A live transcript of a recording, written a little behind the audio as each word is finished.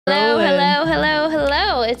Hello, hello, hello,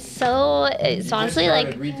 hello. It's honestly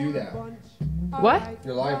like. Redo that. What?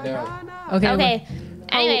 You're live now. Okay.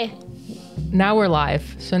 Anyway. Now we're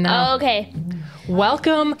live. So now. Oh, okay.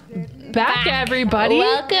 Welcome back, everybody.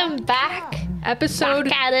 Welcome back. Episode.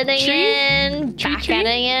 Back at it again. Back at it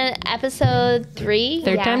again. Episode 3.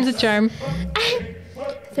 Third time's a charm.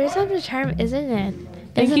 Third time's a charm, isn't it?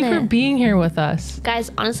 Thank you for being here with us.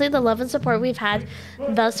 Guys, honestly, the love and support we've had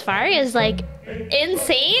thus far is like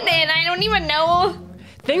insane, and I don't even know.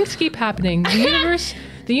 Things keep happening. The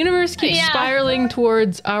universe keeps spiraling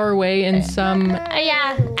towards our way in some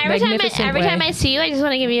every time I see you, I just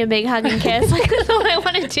want to give you a big hug and kiss. Like that's all I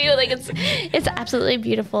want to do. Like it's absolutely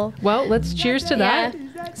beautiful. Well, let's cheers to that.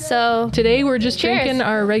 Yeah. So today we're just drinking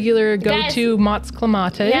our regular go-to Mott's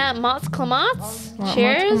Clamate. Yeah, Mott's Clamats.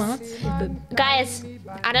 Cheers. Guys,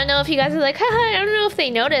 I don't know if you guys are like, haha, I don't know if they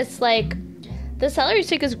noticed, like, the celery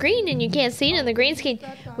stick is green and you can't see it in the green screen.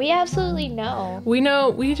 We absolutely know. We know.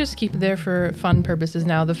 We just keep it there for fun purposes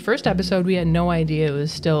now. The first episode, we had no idea it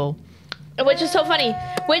was still... Which is so funny.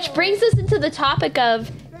 Which brings us into the topic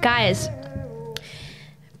of, guys,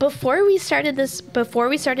 before we started this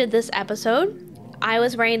episode, I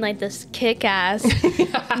was wearing like this kick-ass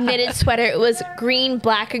knitted sweater. It was green,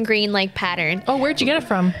 black, and green like pattern. Oh, where'd you get it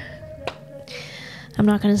from? I'm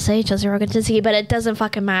not going to say just you're going to see, but it doesn't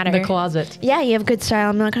fucking matter. The closet. Yeah, you have good style.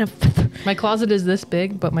 I'm not going to... My closet is this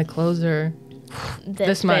big, but my clothes are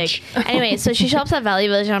this much. Anyway, so she shops at Valley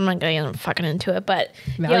Village. I'm not going fucking into it, but...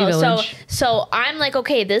 Valley Village. So I'm like,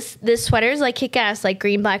 okay, this sweater is like kick-ass, like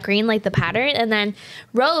green, black, green, like the pattern. And then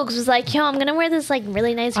Rogues was like, yo, I'm going to wear this like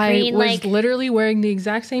really nice green. I was literally wearing the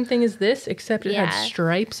exact same thing as this, except it had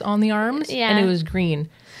stripes on the arms, and it was green.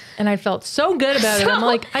 And I felt so good about it. I'm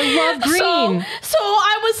like, I love green. So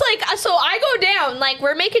I was like, so I go down, like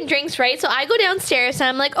we're making drinks, right? So I go downstairs and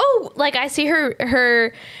I'm like, oh, like I see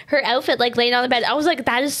her outfit like laying on the bed. I was like,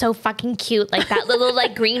 that is so fucking cute. Like that little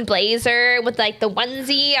like green blazer with like the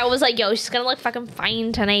onesie. I was like, yo, she's gonna look fucking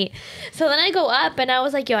fine tonight. So then I go up and I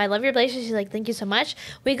was like, yo, I love your blazer. She's like, thank you so much.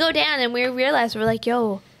 We go down and we realized we're like,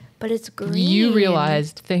 yo, but it's green. You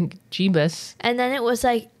realized, thank Jeebus. And then it was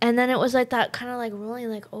like that kind of like rolling,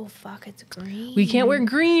 like, oh fuck, it's green. We can't wear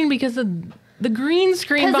green because of the green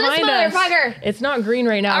screen behind us. It's not green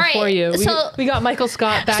right now for you. We got Michael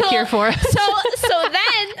Scott back here for us.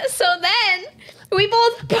 So then we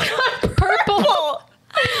both put on purple.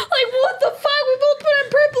 Like what the fuck? We both put on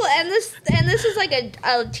purple, and this is like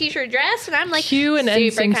a t-shirt dress, and I'm like cue an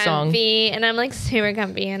NSYNC song, and I'm like super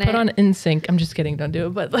comfy in it. Put on NSYNC. I'm just kidding, don't do it,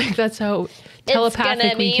 but like that's how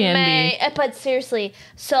telepathic we can be. But seriously,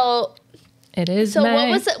 so it is. So what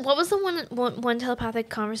was the one telepathic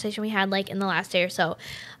conversation we had like in the last day or so?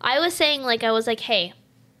 I was saying like I was like, hey,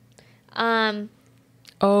 I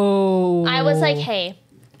was like, hey,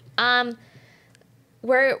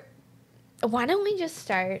 why don't we just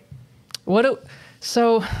start? What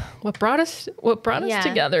brought us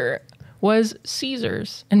together was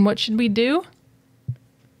Caesars. And what should we do?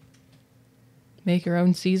 Make our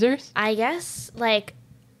own Caesars? I guess Did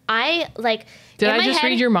I just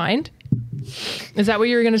read your mind? Is that what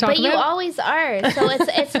you were going to talk about? But you always are. So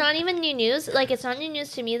it's not even new news. Like it's not new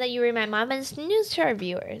news to me that you read my mind, but it's new news to our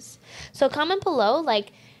viewers. So comment below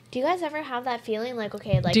like, do you guys ever have that feeling like,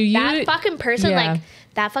 okay, like that fucking person, like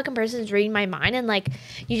that fucking person is reading my mind and like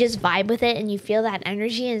you just vibe with it and you feel that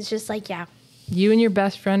energy and it's just like, yeah. You and your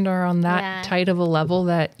best friend are on that tight of a level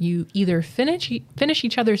that you either finish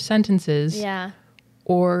each other's sentences. Yeah.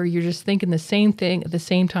 Or you're just thinking the same thing at the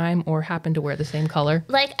same time or happen to wear the same color.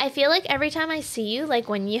 Like, I feel like every time I see you, like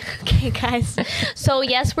when you, okay guys, so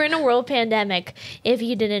yes, we're in a world pandemic if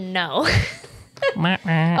you didn't know.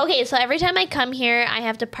 Okay, so every time I come here, I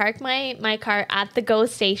have to park my car at the GO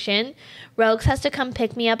station. Rogues has to come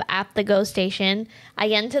pick me up at the GO station. I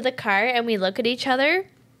get into the car and we look at each other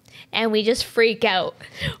and we just freak out.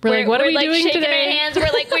 We're like, what are we doing today?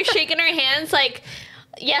 We're shaking our hands. Like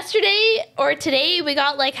yesterday or today, we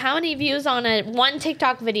got like how many views on one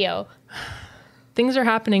TikTok video? Things are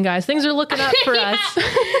happening, guys. Things are looking up for us.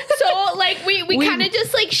 So like we kind of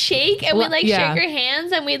just like shake and we like shake our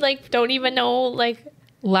hands and we like don't even know like.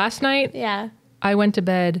 Last night, I went to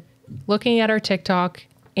bed looking at our TikTok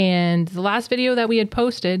and the last video that we had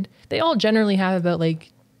posted, they all generally have about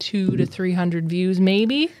like 200 to 300 views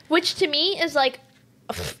maybe. Which to me is like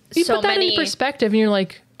you put that in perspective and you're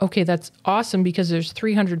like, okay, that's awesome because there's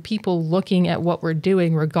 300 people looking at what we're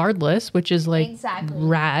doing regardless, which is like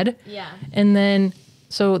rad. Yeah. And then,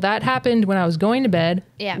 so that happened when I was going to bed,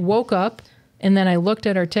 woke up, and then I looked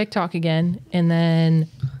at our TikTok again. And then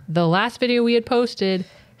the last video we had posted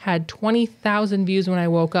had 20,000 views when I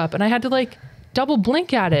woke up. And I had to like double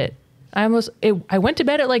blink at it. I went to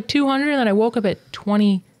bed at like 200 and then I woke up at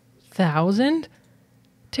 20,000.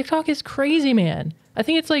 TikTok is crazy, man. I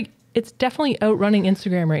think it's definitely outrunning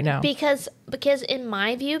Instagram right now. Because in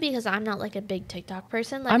my view, because I'm not like a big TikTok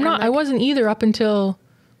person. Like, I wasn't either up until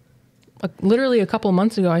literally a couple of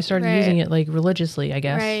months ago. I started using it like religiously, I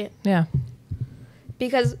guess. Right. Yeah.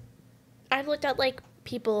 Because I've looked at like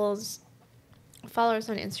people's followers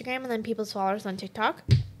on Instagram and then people's followers on TikTok.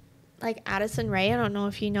 Like Addison Rae, I don't know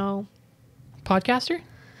if you know. Podcaster?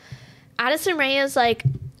 Addison Rae is like,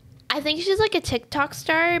 I think she's like a TikTok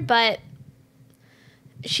star, but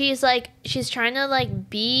she's trying to like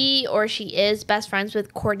be, or she is best friends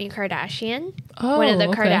with Kourtney Kardashian. Oh, one of the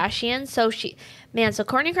okay. Kardashians. So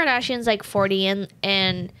Kourtney Kardashian's like 40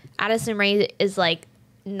 and Addison Rae is like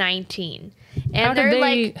 19. And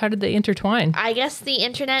how did they intertwine? I guess the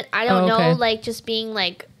internet, I don't know, like just being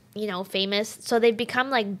like, you know, famous. So they've become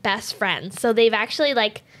like best friends. So they've actually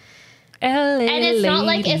like, and it's not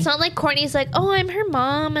like Kourtney's like, oh, I'm her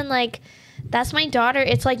mom and like that's my daughter.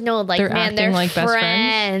 It's like, no, like, they're like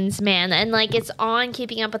friends, man. And like it's on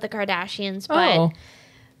Keeping Up with the Kardashians,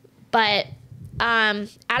 but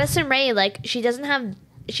Addison Rae, like she has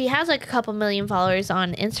like a couple million followers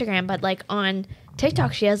on Instagram, but like on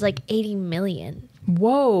TikTok she has like 80 million.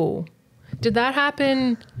 Whoa. Did that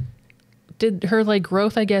happen? Did her like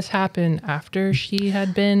growth, I guess, happen after she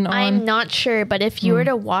had been on? I'm not sure, but if you were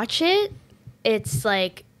to watch it, it's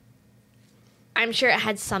like, I'm sure it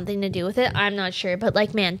had something to do with it. I'm not sure, but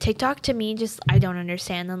like, man, TikTok to me, just I don't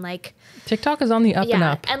understand. And like, TikTok is on the up and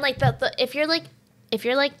up. And like if you're like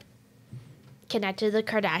connected to the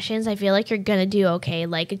Kardashians, I feel like you're gonna do okay.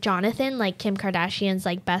 Like Jonathan, like Kim Kardashian's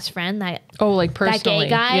like best friend, like personally, that gay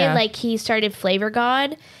guy, like he started Flavor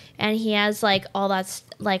God, and he has like all those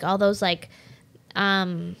like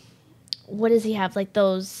what does he have, like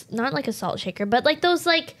those, not like a salt shaker, but like those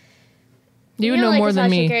like, you know like more than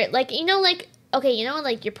me shaker, like, you know, like, okay, you know,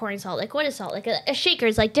 like you're pouring salt, like what is salt, like a shaker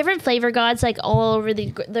is like different Flavor Gods like all over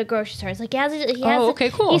the grocery stores, like he has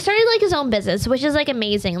cool. He started like his own business, which is like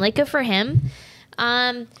amazing, like good for him.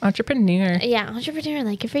 Entrepreneur,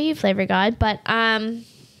 like good for you, Flavor God. But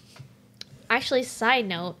actually, side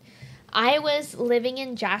note, I was living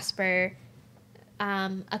in Jasper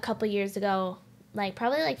a couple years ago, like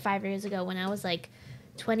probably like 5 years ago, when I was like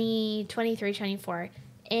 23, 24.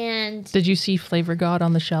 And did you see Flavor God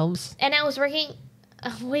on the shelves? And I was working.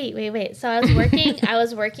 Wait. So I was working. I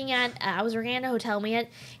was working at a hotel, and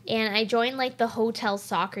I joined like the hotel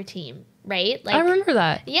soccer team. Right? Like, I remember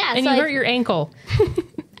that. Yeah. And so you hurt your ankle.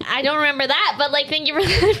 I don't remember that, but like, thank you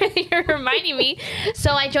for reminding me.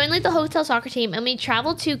 So I joined like the hotel soccer team, and we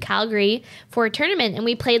traveled to Calgary for a tournament, and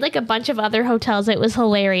we played like a bunch of other hotels. It was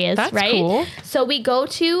hilarious. That's right? Cool. So we go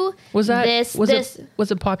to was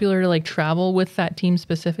it popular to like travel with that team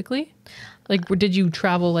specifically? Like, did you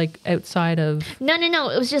travel like outside of? No.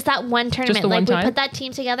 It was just that one tournament. We put that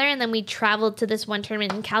team together, and then we traveled to this one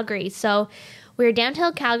tournament in Calgary. So we were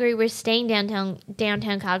downtown Calgary. We're staying downtown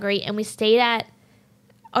Calgary, and we stayed at.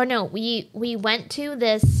 Oh no, we went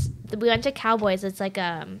to Cowboys. It's like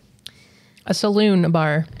a saloon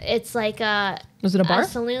bar. It's like was it a bar? A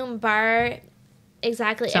saloon bar.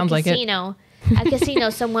 Exactly. Sounds like it. A casino.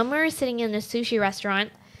 So when we were sitting in a sushi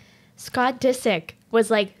restaurant, Scott Disick was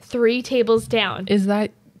like 3 tables down. Is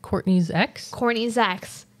that Kourtney's ex? Kourtney's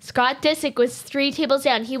ex. Scott Disick was 3 tables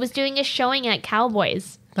down. He was doing a showing at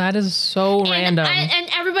Cowboys. That is so random. And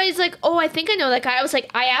everybody's like, oh, I think I know that guy. I was like,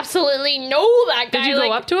 I absolutely know that guy. Did you go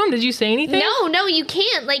up to him? Did you say anything? No, you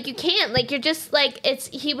can't. Like, you can't. Like, you're just like,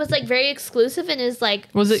 he was like very exclusive in his like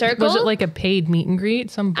circle. Was it like a paid meet and greet?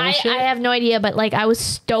 Some bullshit? I have no idea, but like, I was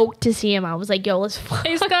stoked to see him. I was like, yo, let's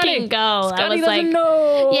fucking go. Scotty doesn't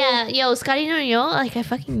know. Yeah, yo, Scotty don't know. Like, I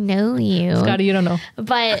fucking know you. Scotty, you don't know.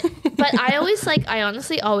 But I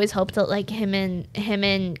honestly always hoped that like him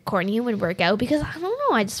and Kourtney would work out, because I don't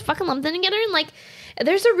know, I just fucking love them together, and like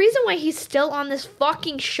there's a reason why he's still on this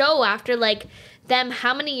fucking show after like them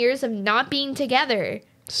how many years of not being together.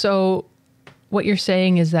 So what you're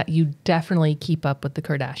saying is that you definitely keep up with the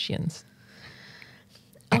Kardashians.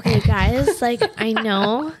 Okay, guys, like I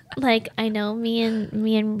know me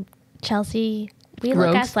and Chelsea, we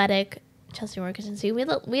look athletic. Chelsea Wilkinson,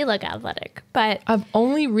 we look athletic, but I've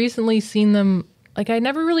only recently seen them. Like, I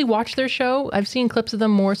never really watched their show. I've seen clips of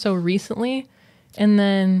them more so recently. And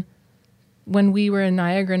then when we were in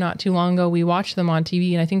Niagara not too long ago, we watched them on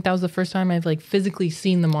TV. And I think that was the first time I've like physically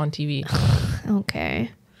seen them on TV.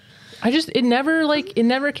 Okay. It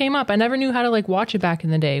never came up. I never knew how to like watch it back in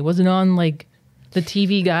the day. Wasn't on like the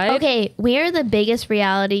TV guide. Okay. We are the biggest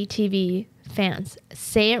reality TV fans.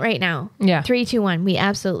 Say it right now. Yeah. 3, 2, 1. We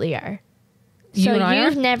absolutely are. You and I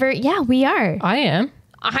you've are? never? Yeah, we are. I am.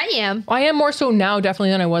 I am. I am more so now,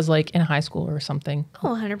 definitely, than I was like in high school or something, Oh,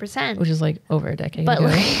 100%. which is like over a decade But ago.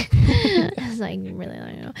 like, it's like really long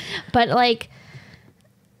ago. But like,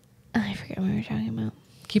 I forget what we were talking about.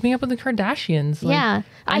 Keeping up with the Kardashians. Like, Yeah,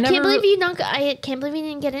 I never- can't believe you not. I can't believe you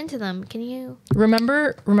didn't get into them. Can you?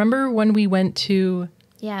 Remember when we went to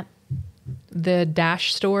Yeah. the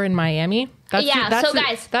Dash store in Miami? Yeah, so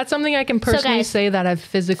guys- that's something I can personally guys- say that I've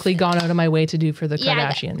physically gone out of my way to do for the Yeah.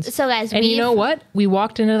 Kardashians. So guys, And you know what? We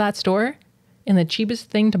walked into that store, and the cheapest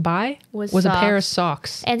thing to buy Was was a pair of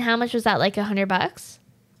socks. socks. And how much was that? Like $100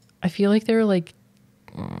 I feel like they were like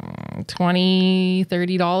 $20,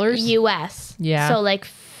 $30. US. Yeah. So like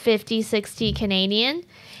 50, 60 Canadian.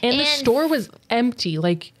 And the store was empty.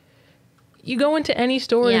 Like, you go into any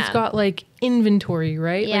store and it's Yeah. got like inventory,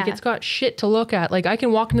 right? Like, Yeah. it's got shit to look at. Like, I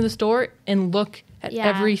can walk into the store and look at Yeah.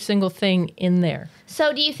 every single thing in there.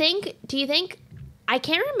 So do you think? I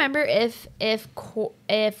can't remember if Khloe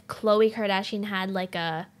Kardashian had like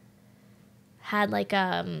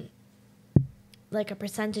a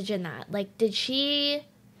percentage in that. Like, did she?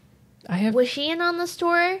 Was she in on the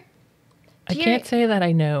store? I can't say that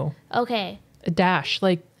I know. Okay. A Dash,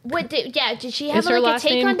 like, Did she have Is her like a last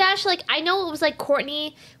take name- on Dash? Like, I know it was like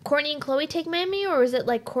Courtney and Khloe take Miami, or was it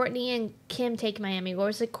like Courtney and Kim take Miami, or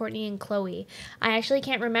was it Courtney and Khloe? I actually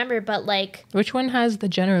can't remember, but like which one has the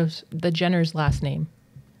Jenner's last name?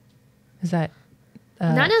 Is that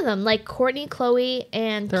none of them. Like Courtney, Khloe,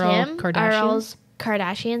 and They're all Kim are Kardashians? all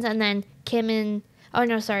Kardashians, and then Kendall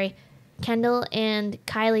and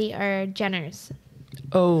Kylie are Jenners.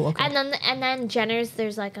 Oh, okay. And then Jenner's,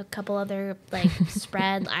 there's like a couple other like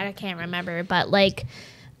spread. I can't remember, but like,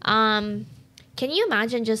 can you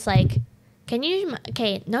imagine just like,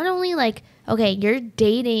 not only like, okay, you're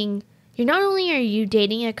not only are you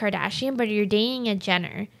dating a Kardashian, but you're dating a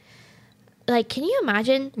Jenner. Like, can you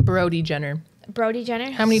imagine Brody Jenner. Brody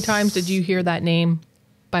Jenner? How many times did you hear that name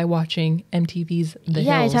by watching MTV's The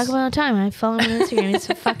Yeah, Hills? I talk about it all the time. I follow him on Instagram. He's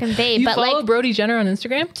a fucking babe. You But follow like, Brody Jenner on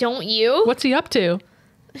Instagram? don't you? What's he up to?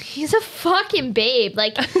 He's a fucking babe.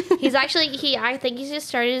 Like, he's actually I think he's just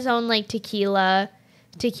started his own like tequila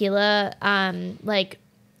like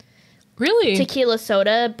Really? tequila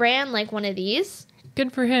soda brand, like one of these.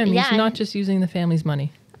 Good for him. Yeah. He's not just using the family's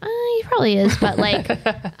money. He probably is, but like,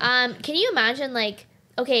 can you imagine like,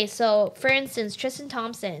 okay, so for instance, Tristan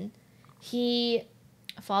Thompson, he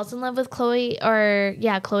falls in love with Khloe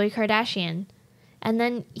Kardashian, and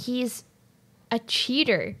then he's a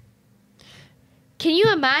cheater. Can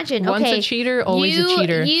you imagine? Once okay, a cheater, always a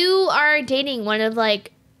cheater. You are dating one of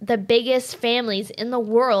like the biggest families in the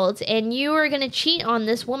world, and you are gonna cheat on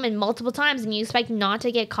this woman multiple times, and you expect not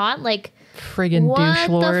to get caught? Like, Friggin' what douche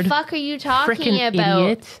lord. the fuck are you talking Frickin' about?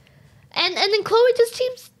 idiot. And then Khloe just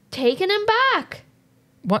keeps taking him back.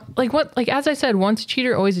 What? Like, as I said, once a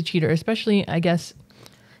cheater, always a cheater. Especially, I guess.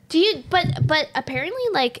 But apparently,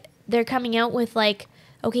 like, they're coming out with like,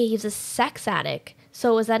 okay, he's a sex addict.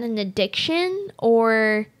 So is that an addiction,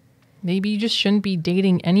 or? Maybe you just shouldn't be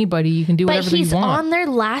dating anybody. You can do But whatever you he's want. on their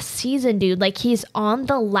last season, dude. Like, he's on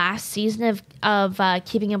the last season of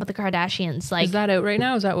Keeping Up with the Kardashians. Like, Is that out right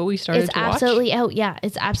now? Is that what we started it's to watch? absolutely out. Yeah,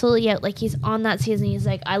 it's absolutely out. Like, he's on that season. He's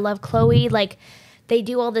like, I love Khloe. Like, they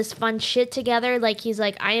do all this fun shit together. Like, he's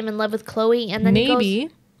like, I am in love with Khloe. And then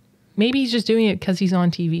Maybe he's just doing it because he's on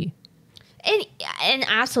TV. And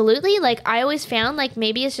absolutely, like, I always found, like,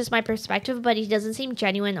 maybe it's just my perspective, but he doesn't seem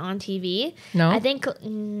genuine on TV. No? I think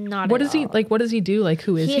not What at does he all. like? What does he do? Like,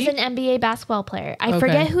 who is He's he? an NBA basketball player. I Okay.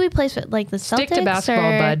 forget who he plays with, like the Celtics. Stick to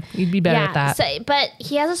basketball, bud. You'd be better at that. So, but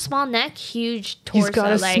he has a small neck, huge torso. He's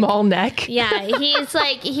got a like, small neck. Yeah,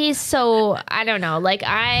 he's so, I don't know. Like,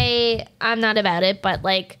 I'm not about it, but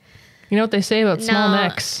like, You know what they say about small no,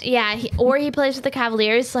 necks? Yeah, or he plays with the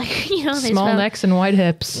Cavaliers. Like, you know, they Small spell- necks and wide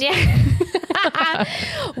hips. Yeah.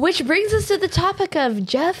 Which brings us to the topic of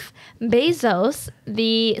Jeff Bezos,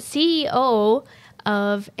 the CEO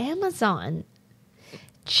of Amazon,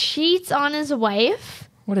 cheats on his wife.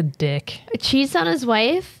 What a dick.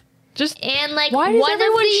 Just And like, why is one of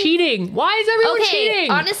everyone the- cheating? Why is everyone Okay,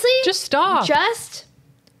 cheating? honestly, just stop.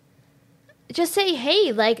 Just say,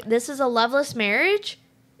 hey, like, this is a loveless marriage.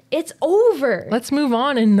 It's over. Let's move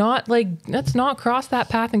on and let's not cross that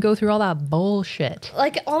path and go through all that bullshit.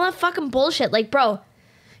 Like, all that fucking bullshit. Like, bro,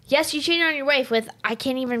 yes, you cheated on your wife with, I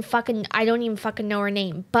don't even fucking know her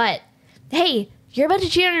name. But, hey, you're about to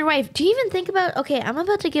cheat on your wife. Do you even think about, okay, I'm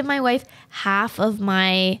about to give my wife half of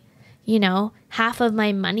my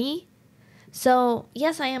money. So,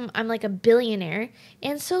 yes, I'm like a billionaire.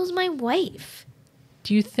 And so's my wife.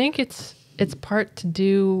 Do you think it's part to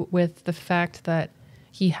do with the fact that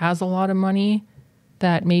he has a lot of money,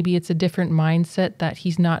 that maybe it's a different mindset, that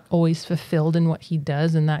he's not always fulfilled in what he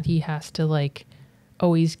does, and that he has to like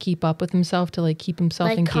always keep up with himself to like keep himself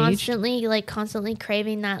like engaged. constantly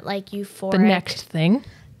craving that like euphoric, The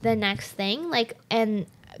next thing. Like, and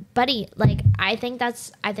buddy, like I think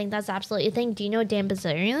that's absolutely a thing. Do you know Dan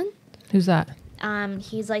Bazarian? Who's that?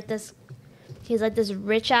 He's like this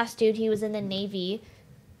rich ass dude. He was in the Navy,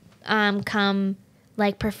 come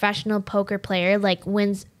like professional poker player, like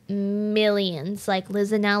wins millions, like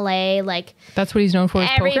lives in LA, like That's what he's known for, is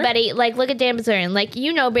poker? everybody, like look at Dan Bazarian, like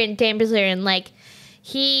Dan Bazarian, like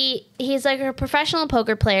he's like a professional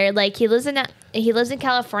poker player, like he lives in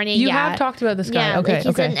California. You have talked about this guy. Yeah, Okay, like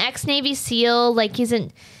he's an ex-Navy SEAL, like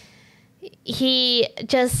he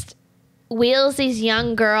just wheels these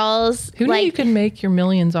young girls. Who knew like, you could make your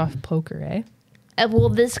millions off poker, eh? well,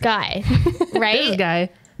 this guy, right? This guy.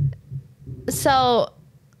 So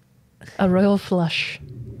A royal flush.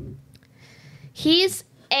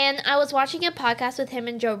 and I was watching a podcast with him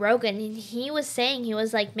and Joe Rogan, and he was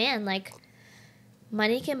like, man, like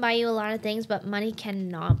money can buy you a lot of things, but money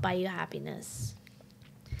cannot buy you happiness.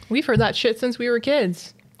 We've heard that shit since we were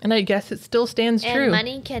kids, and I guess it still stands true. And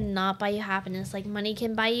money cannot buy you happiness. Like money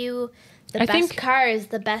can buy you the best cars,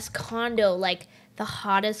 the best condo, like the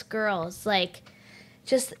hottest girls, like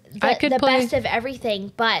just the best of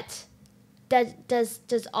everything. But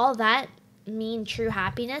does all that mean true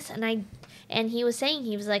happiness? And he was saying,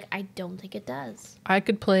 he was like, I don't think it does. I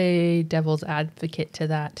could play devil's advocate to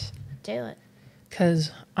that. Do it.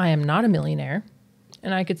 Because I am not a millionaire.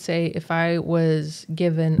 And I could say if I was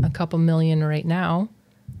given a couple million right now,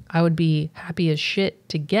 I would be happy as shit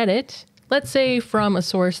to get it. Let's say from a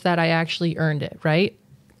source that I actually earned it, right?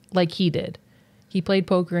 Like he did. He played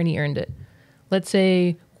poker and he earned it. Let's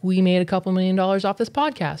say we made a couple $1 million off this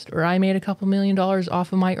podcast, or I made a couple $1 million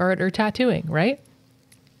off of my art or tattooing, right?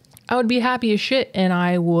 I would be happy as shit, and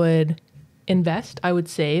I would invest, I would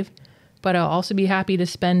save, but I'll also be happy to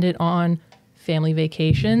spend it on family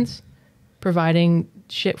vacations, providing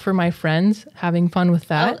shit for my friends, having fun with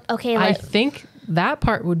that. Oh, okay. I think that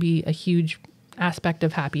part would be a huge aspect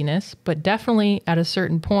of happiness, but definitely at a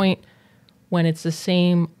certain point when it's the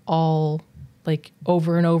same all like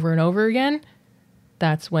over and over and over again,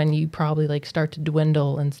 that's when you probably like start to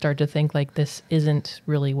dwindle and start to think like this isn't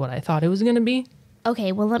really what I thought it was going to be.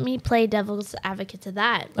 Okay, well, let me play devil's advocate to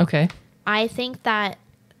that. Okay. I think that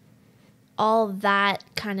all that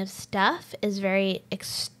kind of stuff is very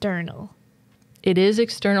external. It is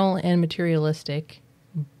external and materialistic,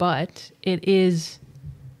 but it is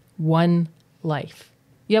one life.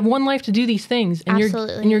 You have one life to do these things, and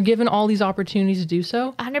you're given all these opportunities to do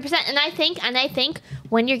so. 100%. And I think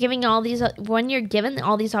when you're given all these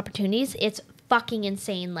opportunities, it's fucking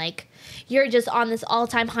insane. Like you're just on this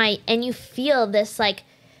all-time high, and you feel this like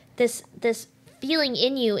this feeling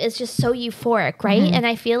in you is just so euphoric, right? Mm-hmm. And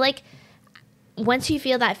I feel like once you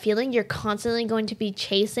feel that feeling, you're constantly going to be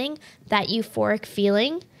chasing that euphoric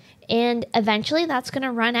feeling, and eventually that's going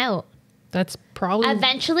to run out. That's probably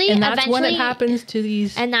eventually, and that's when it happens to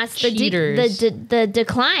these and that's cheaters. the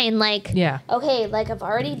decline. Like, yeah, okay, like I've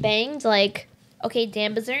already banged, like, okay,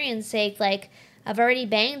 Dan Bazarian's sake, like I've already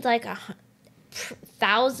banged like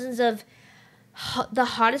thousands of the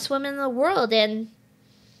hottest women in the world, and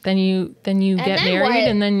then you get married, what?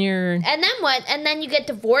 and then you're and then what? And then you get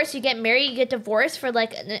divorced. You get married. You get divorced for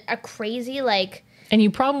like a crazy like. And you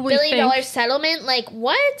probably $1 billion settlement. Like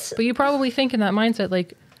what? But you probably think in that mindset,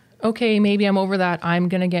 like, okay, maybe I'm over that. I'm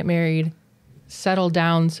gonna get married, settle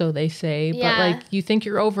down, so they say. Yeah. But like, you think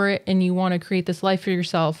you're over it, and you want to create this life for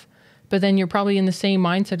yourself. But then you're probably in the same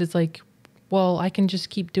mindset. It's like, well, I can just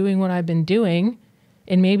keep doing what I've been doing,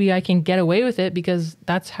 and maybe I can get away with it because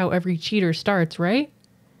that's how every cheater starts, right?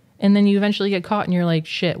 And then you eventually get caught, and you're like,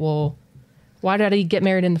 shit, well, why did I get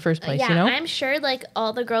married in the first place, you know? I'm sure, like,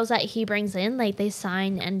 all the girls that he brings in, like, they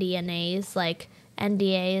sign NDAs,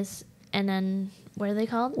 and then, what are they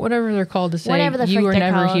called? Whatever they're called to say, whatever the you were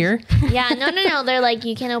never called. here. Yeah, no. They're like,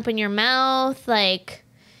 you can't open your mouth, like,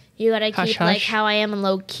 you gotta keep, like, how I am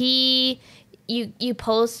low key. You can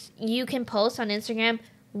post on Instagram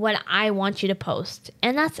what I want you to post.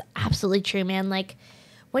 And that's absolutely true, man. Like,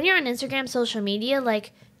 when you're on Instagram, social media,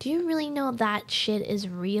 like, do you really know that shit is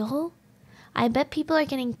real? I bet people are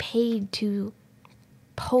getting paid to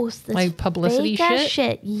post this like publicity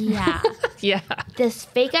shit. Yeah. Yeah. This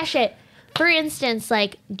fake ass shit. For instance,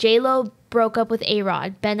 like J-Lo broke up with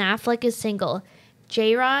A-Rod. Ben Affleck is single.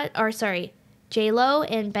 J-Lo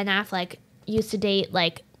and Ben Affleck used to date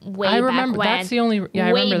like way back when. I remember that's the only I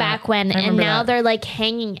remember back that. when, and now they're like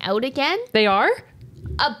hanging out again. They are?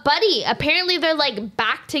 a buddy. Apparently, they're like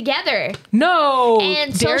back together. No.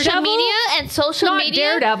 And Daredevil? social media and social Not media.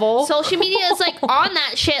 Daredevil. Social media is like on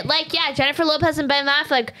that shit. Like, yeah, Jennifer Lopez and Ben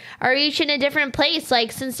Affleck are each in a different place.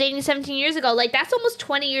 Like, since dating 17 years ago. Like, that's almost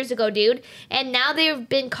 20 years ago, dude. And now they've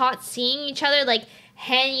been caught seeing each other, like,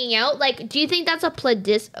 hanging out. Like, do you think that's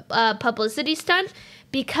a publicity stunt?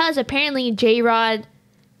 Because apparently J-Rod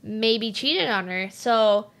maybe cheated on her.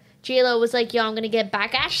 So J-Lo was like, yo, I'm going to get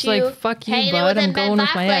back at She's you. like, fuck you, hanging bud. with I'm Ben going with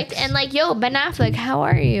my Affleck. ex. And like, yo, Ben Affleck, how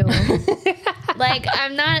are you? Like,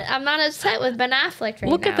 I'm not upset with Ben Affleck right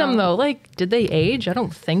Look now. at them, though. Like, did they age? I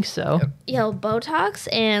don't think so. Yo, Botox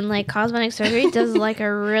and like cosmetic surgery does like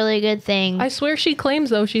a really good thing. I swear she claims,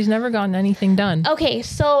 though, she's never gotten anything done. Okay,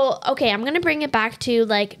 I'm going to bring it back to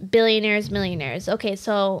like billionaires, millionaires. Okay,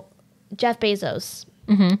 so Jeff Bezos.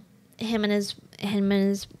 Mm-hmm. Him and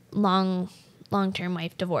his long-term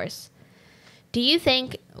wife divorce. Do you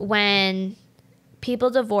think when people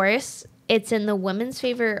divorce, it's in the woman's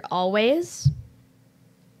favor always?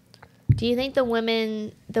 Do you think the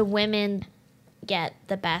women get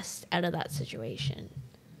the best out of that situation?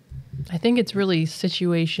 I think it's really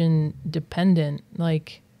situation dependent.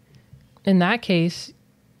 Like, in that case,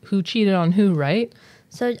 who cheated on who, right?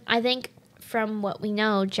 So I think from what we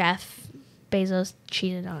know, Jeff Bezos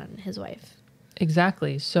cheated on his wife.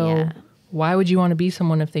 Exactly. So Yeah. why would you want to be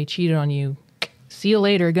someone if they cheated on you? See you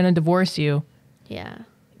later, gonna divorce you. Yeah.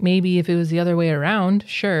 Maybe if it was the other way around,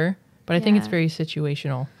 sure. But I think it's Yeah. very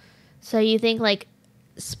situational. So you think like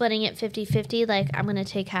splitting it 50-50, like I'm going to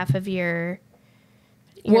take half of your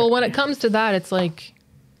Well, when it comes to that, it's like...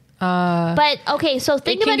 But okay, so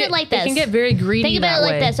think about it like this. It can get very greedy Think about that it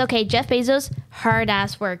like way. this. Okay, Jeff Bezos, hard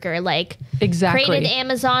ass worker, like Exactly. created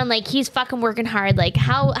Amazon, like he's fucking working hard. Like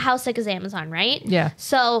how sick is Amazon, right? Yeah.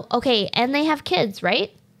 So okay, and they have kids,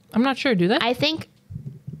 right? I'm not sure, do they? I think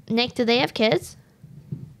Nick, do they have kids?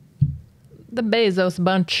 The Bezos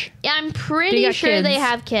bunch. Yeah, I'm They pretty got sure they kids.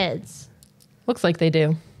 have kids. Looks like they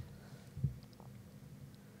do.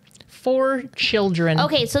 4 children.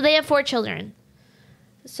 Okay, so they have 4 children.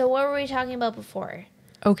 So what were we talking about before?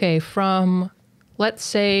 Okay, from, let's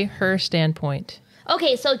say, her standpoint.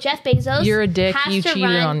 Okay, so Jeff Bezos. You're a dick, has you to cheated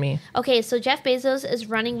run- on me. Okay, so Jeff Bezos is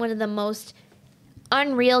running one of the most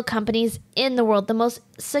unreal companies in the world, the most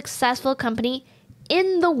successful company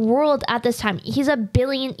in the world at this time. He's a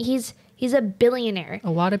billionaire.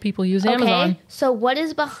 A lot of people use Amazon. Okay, so what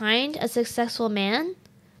is behind a successful man?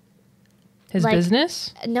 His like-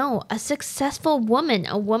 business? No, a successful woman,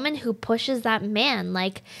 a woman who pushes that man.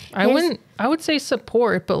 Like I would say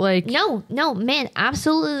support, but like... No, man,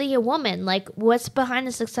 absolutely a woman. Like, what's behind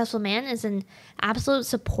a successful man is an absolute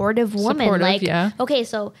supportive woman. Supportive, like, yeah. Okay,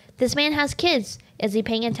 so this man has kids. Is he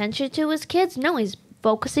paying attention to his kids? No, he's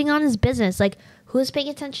focusing on his business. Like, who's paying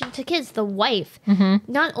attention to kids? The wife.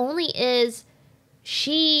 Mm-hmm. Not only is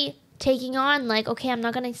she taking on, like, okay, I'm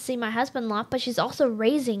not going to see my husband a lot, but she's also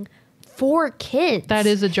raising 4 kids. That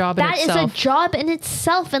is a job in That is itself. a job in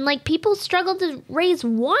itself. And like people struggle to raise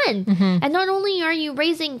 1. Mm-hmm. And not only are you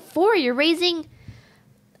raising 4, you're raising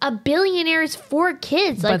a billionaire's 4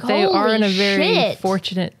 kids. Like, But they holy are in a very shit.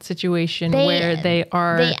 fortunate situation where they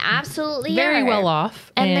are They absolutely very are. well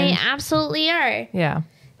off. And they absolutely are. Yeah.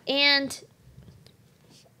 And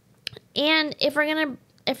if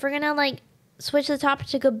we're gonna like switch the topic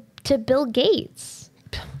to go to Bill Gates.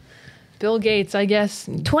 Bill Gates, I guess.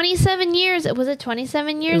 27 years. Was it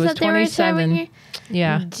 27 years was that they were 27. here?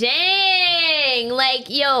 Yeah. Dang. Like,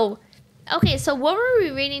 yo. Okay, so what were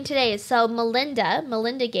we reading today? So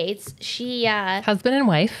Melinda Gates, she Husband and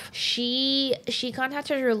wife. she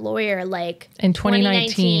contacted her lawyer like In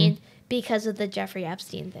 2019. because of the Jeffrey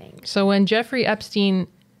Epstein thing. So when Jeffrey Epstein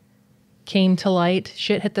came to light,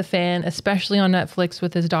 shit hit the fan, especially on Netflix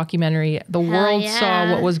with his documentary. The world yeah.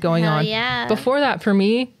 saw what was going Hell on. yeah. Before that, for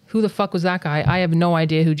me, who the fuck was that guy? I have no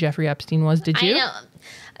idea who Jeffrey Epstein was. Did you? I know.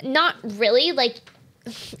 Not really. Like,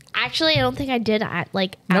 actually, I don't think I did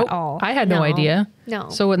Nope. at all. I had no idea. No.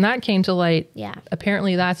 So when that came to light, Yeah.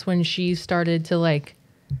 apparently that's when she started to like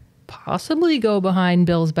possibly go behind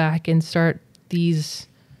Bill's back and start these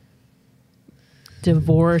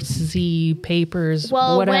divorcee papers,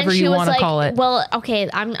 Well, whatever when she you was want to like, call it. Well, okay,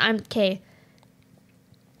 I'm okay.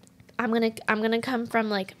 I'm gonna come from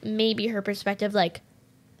like maybe her perspective, like,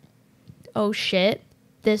 oh shit,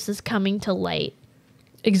 this is coming to light.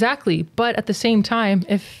 Exactly. But at the same time,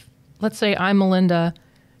 if let's say I'm Melinda,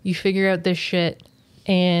 you figure out this shit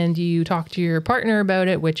and you talk to your partner about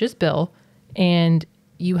it, which is Bill, and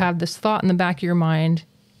you have this thought in the back of your mind,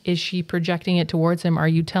 is she projecting it towards him? Are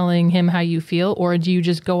you telling him how you feel? Or do you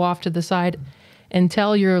just go off to the side and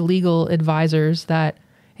tell your legal advisors that,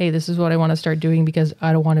 hey, this is what I want to start doing because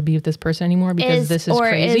I don't want to be with this person anymore because this is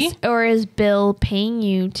crazy? Or is Bill paying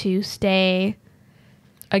you to stay?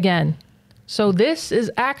 Again, so this is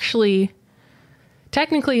actually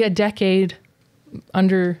technically a decade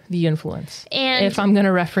under the influence. And if I'm going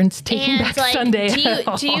to reference Taking Back Sunday.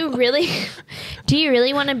 Do you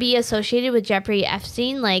really want to be associated with Jeffrey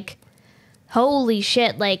Epstein? Like, holy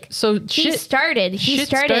shit. Like, so he started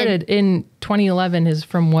in 2011 is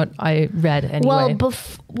from what I read anyway.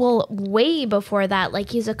 Well, way before that, like,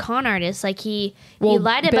 he's a con artist. Like, he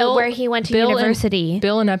lied about where he went to university.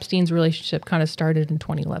 Bill and Epstein's relationship kind of started in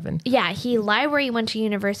 2011. Yeah, he lied where he went to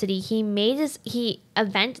university. I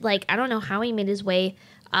don't know how he made his way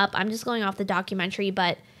up. I'm just going off the documentary,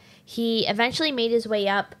 but he eventually made his way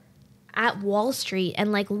up at Wall Street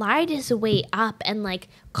and like lied his way up and like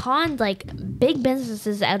conned like big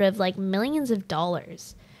businesses out of like millions of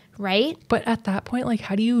dollars, right? But at that point, like,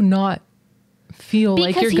 how do you not feel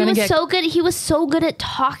like you're gonna get so good? He was so good at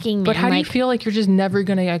talking, man. But how do you feel like you're just never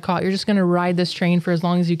gonna get caught? You're just gonna ride this train for as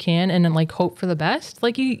long as you can and then like hope for the best.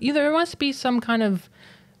 Like there must be some kind of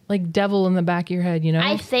like devil in the back of your head, you know?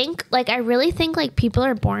 I really think like people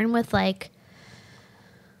are born with like,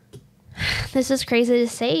 this is crazy to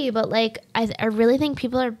say, but like I really think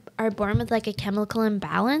people are born with like a chemical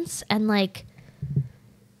imbalance and like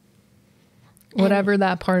whatever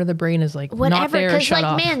that part of the brain is like not there, shut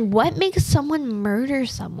off. Man, what makes someone murder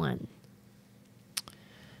someone?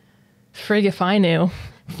 Frig if I knew.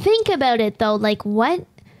 Think about it though, like what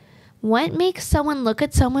makes someone look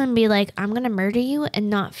at someone and be like, I'm gonna murder you and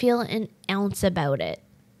not feel an ounce about it?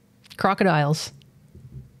 Crocodiles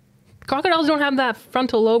don't have that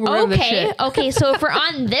frontal lobe or whatever the shit. Okay, so if we're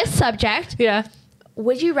on this subject, yeah.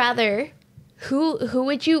 Would you rather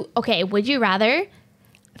would you rather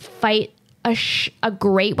fight a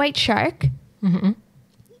great white shark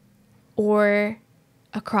or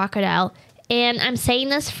a crocodile? And I'm saying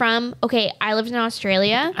this from, I lived in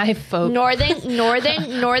Australia.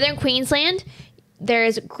 Northern Queensland.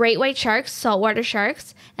 There's great white sharks, saltwater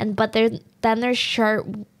sharks, but there's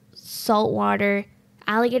saltwater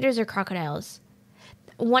alligators or crocodiles.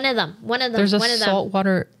 One of them. There's a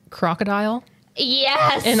saltwater crocodile?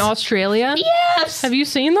 Yes. In Australia? Yes. Have you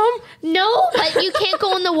seen them? No, but you can't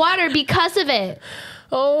go in the water because of it.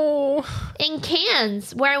 Oh. In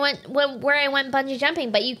Cairns, where I went bungee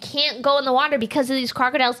jumping, but you can't go in the water because of these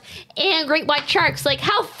crocodiles and great white sharks. Like,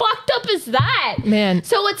 how fucked up is that? Man.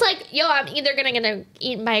 So it's like, I'm either gonna get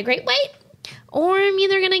eaten by a great white, or I'm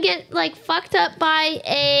either gonna get like fucked up by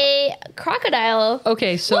a crocodile.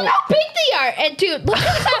 Okay, so look how big they are, and dude, look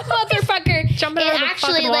at that motherfucker jumping out of the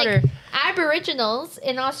fucking water. Like Aboriginals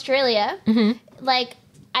in Australia, like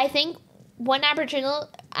I think one Aboriginal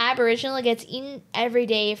gets eaten every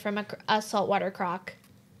day from a saltwater croc.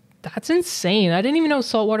 That's insane. I didn't even know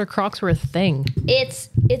saltwater crocs were a thing. It's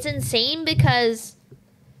insane because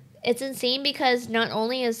not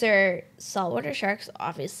only is there saltwater sharks,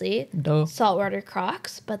 obviously, saltwater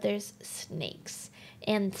crocs, but there's snakes.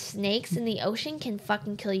 And snakes in the ocean can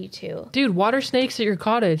fucking kill you too. Dude, water snakes at your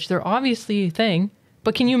cottage, they're obviously a thing.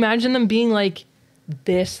 But can you imagine them being like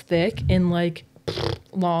this thick and like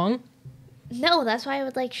long? No, that's why I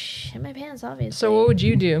would like shit my pants, obviously. So what would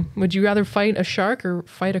you do? Would you rather fight a shark or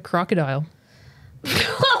fight a crocodile?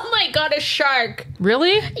 Oh my god, a shark.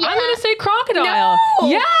 Really? Yeah. I'm gonna say crocodile. No!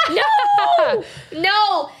 Yeah.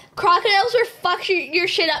 No. Crocodiles will fuck your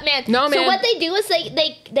shit up, man. No, man. So what they do is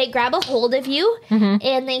they grab a hold of you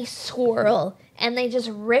and they swirl and they just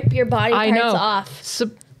rip your body parts off. So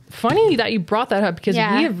funny that you brought that up because we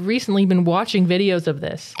have recently been watching videos of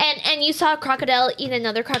this. And you saw a crocodile eat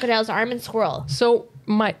another crocodile's arm and swirl. So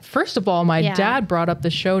my dad brought up the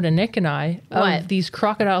show to Nick and I of these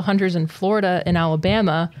crocodile hunters in Florida and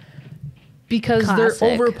Alabama because they're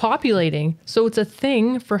overpopulating. So it's a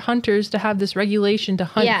thing for hunters to have this regulation to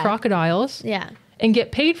hunt crocodiles and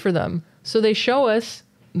get paid for them. So they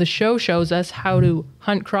the show shows us how to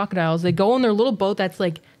hunt crocodiles. They go in their little boat that's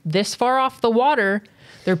like this far off the water.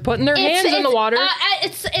 They're putting their hands in the water.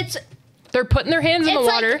 They're putting their hands in the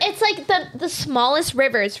water. It's like the smallest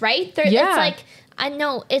rivers, right? It's like, I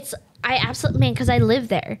know, I absolutely, man, because I live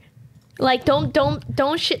there. Like, don't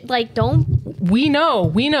shit, like, don't. We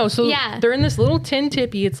know. So they're in this little tin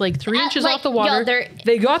tippy. It's like 3 inches off the water.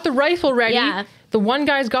 They got the rifle ready. Yeah. The one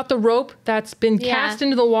guy's got the rope that's been cast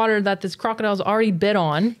into the water that this crocodile's already bit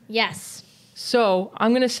on. Yes. So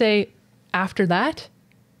I'm going to say after that,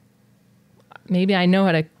 maybe I know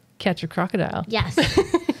how to catch a crocodile. Yes.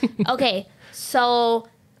 Okay.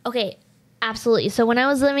 Absolutely. So when I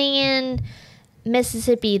was living in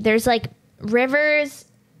Mississippi, there's like rivers,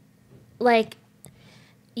 like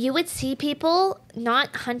you would see people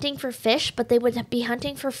not hunting for fish, but they would be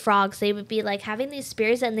hunting for frogs. They would be like having these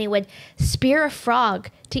spears, and they would spear a frog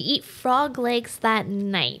to eat frog legs that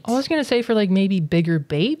night. I was gonna say for like maybe bigger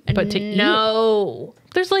bait, but to eat. No,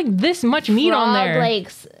 There's like this much meat on there.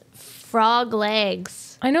 Frog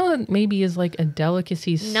legs. I know that maybe is like a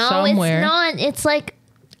delicacy No, somewhere. it's not. It's like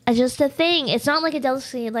just a thing. It's not like a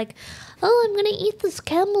delicacy. Like, oh, I'm gonna eat this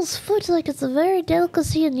camel's foot. Like it's a very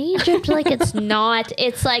delicacy in Egypt. Like it's not.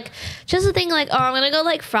 It's like just a thing. Like, oh, I'm gonna go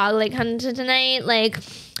like frog leg hunting tonight. Like.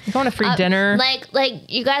 You want a free dinner? Like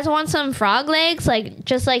you guys want some frog legs? Like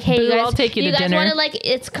just like, hey, Boo, you guys, I'll take you to dinner. Want to like?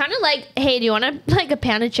 It's kind of like, hey, do you want a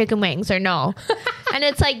pan of chicken wings or no? And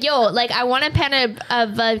it's like, yo, like I want a pan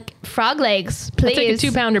of frog legs, please. I'll take a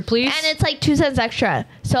 2-pounder, please. And it's like 2 cents extra.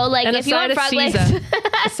 So like, and if you want frog legs,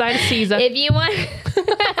 a side of Caesar. If you want,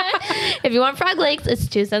 if you want frog legs, it's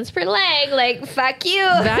 2 cents per leg. Like fuck you.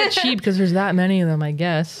 That cheap because there's that many of them, I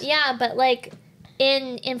guess. Yeah, but like.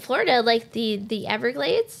 In Florida, like the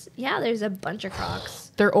Everglades, yeah, there's a bunch of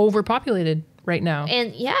crocs. They're overpopulated right now.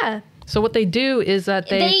 And yeah. So what they do is that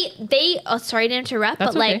they oh, sorry to interrupt,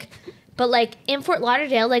 That's but okay. like in Fort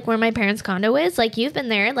Lauderdale, like where my parents' condo is, like you've been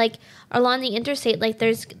there, like along the interstate, like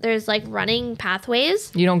there's like running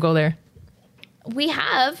pathways. You don't go there. We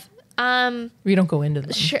have We don't go into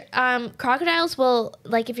them. Crocodiles will,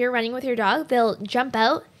 like if you're running with your dog, they'll jump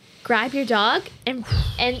out, grab your dog and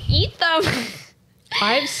eat them.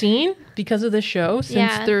 I've seen, because of this show,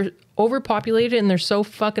 since they're overpopulated and they're so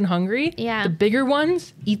fucking hungry, the bigger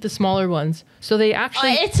ones eat the smaller ones. So they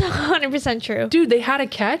actually... it's 100% true. Dude, they had a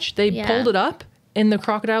catch. They pulled it up and the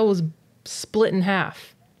crocodile was split in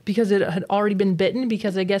half because it had already been bitten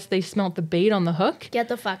because I guess they smelt the bait on the hook. Get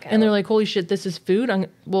the fuck out. And they're like, holy shit, this is food.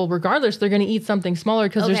 Well, regardless, they're going to eat something smaller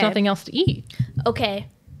because there's nothing else to eat. Okay.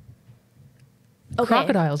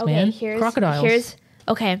 Crocodiles, man. Crocodiles.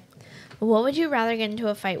 Okay. What would you rather get into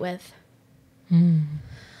a fight with?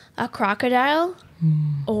 A crocodile,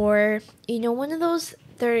 or one of those?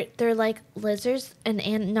 They're like lizards,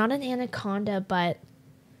 not an anaconda, but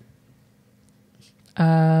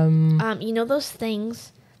those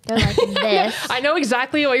things. They're like this. I know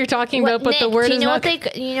exactly what you're talking about, but Nick, the word is not.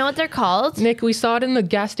 You know what they're called? Nick, we saw it in the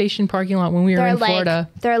gas station parking lot when we were in Florida.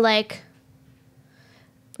 They're like.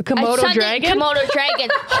 A Komodo dragon? Komodo dragon.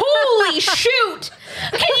 Holy shoot!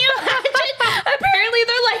 Can you imagine? Apparently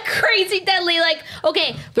they're like crazy deadly. Like,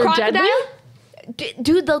 okay, they're crocodile. Deadly?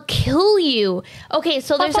 Dude, they'll kill you. Okay,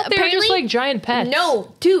 so there's apparently they're just like giant pets.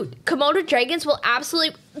 No, dude, Komodo dragons will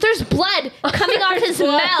absolutely. There's blood coming out of his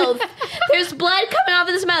mouth. There's blood coming out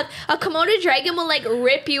of his mouth. A Komodo dragon will like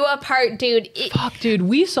rip you apart, dude. Fuck, dude.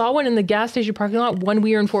 We saw one in the gas station parking lot when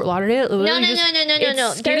we were in Fort Lauderdale.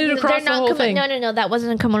 No. Skidded across the whole thing. No. That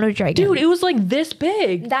wasn't a Komodo dragon. Dude, it was like this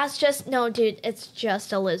big. That's just dude. It's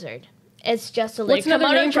just a lizard. It's just a lizard. What's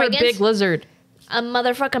another name for a big lizard? A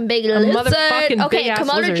motherfucking big lizard. Okay,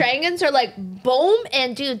 Komodo dragons are like boom,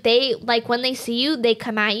 and dude, they like when they see you, they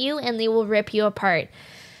come at you and they will rip you apart.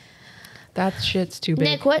 That shit's too big.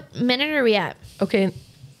 Nick, what minute are we at? Okay.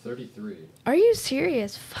 33. Are you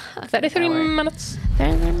serious? Fuck. 33 minutes.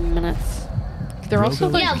 33 minutes. They're also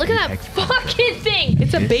like... Yeah, look at that fucking thing.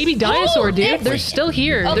 It's a baby dinosaur, dude. They're still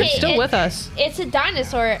here. Okay, they're still with us. It's a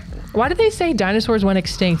dinosaur. Why did they say dinosaurs went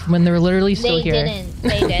extinct when they're literally still here? They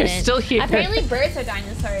didn't. They're still here. Apparently birds are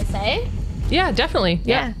dinosaurs, eh? Yeah, definitely.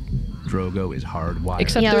 Yeah. Drogo is hardwired.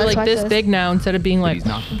 Except they're like this big now instead of being like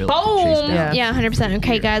not built boom. Yeah, 100%.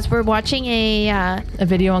 Okay, guys, we're watching a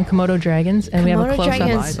video on Komodo dragons, and we have a close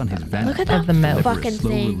up Look at that of the mouth. fucking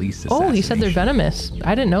thing. Oh, he said they're venomous.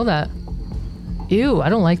 I didn't know that. Ew, I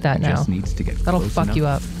don't like that now. That'll fuck you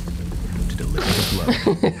up. To deliver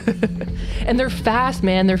the blow. And they're fast,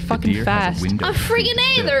 man. They're fucking fast. A friggin'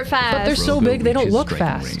 A, they're fast. But they're so big, they don't look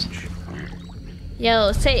fast.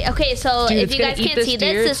 Yo, okay, so Dude, if you guys can't see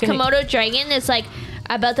this Komodo dragon is like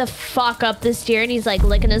about to fuck up this deer, and he's like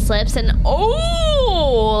licking his lips, and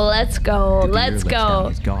let's go.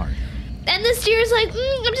 And this deer's like,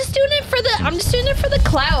 I'm just doing it for the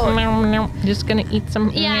clout. Just gonna eat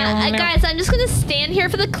some. Yeah, guys, I'm just gonna stand here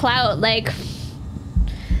for the clout. Like,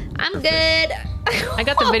 I'm good. I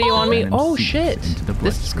got the video on me. Oh shit,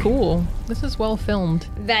 this is cool. This is well filmed.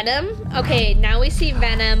 Venom. Okay, now we see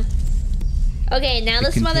Venom. Okay, now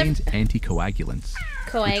this mother contains anticoagulants,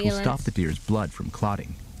 which will stop the deer's blood from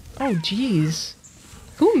clotting. Oh jeez,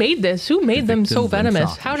 who made this? Who made them so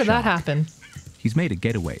venomous? How did that happen? He's made a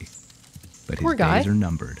getaway, but Poor his guy. days are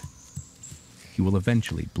numbered. He will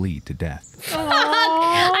eventually bleed to death.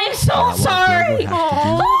 I'm so sorry.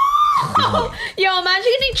 Yo,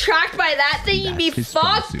 imagine getting tracked by that thing. You'd be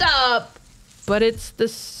fucked up. But it's the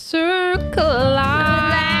circle of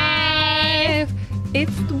life.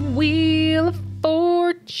 It's the Wheel of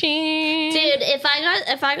Fortune. Dude, if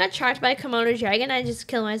I got tracked by a Komodo dragon, I'd just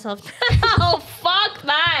kill myself. Oh, fuck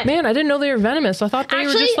that. Man, I didn't know they were venomous. I thought they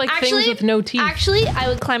were just like things with no teeth. Actually, I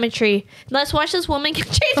would climb a tree. Let's watch this woman get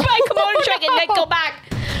chased by a Komodo dragon, then go back.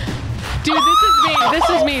 Dude, this is me. This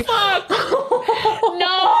is me. Fuck.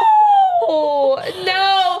 No.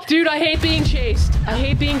 No. Dude, I hate being chased. I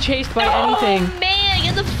hate being chased by anything. Oh, man.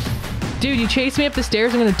 Get the... Dude, you chase me up the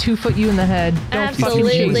stairs, I'm gonna 2-foot you in the head. Don't fucking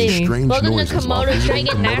chase me. Welcome to Komodo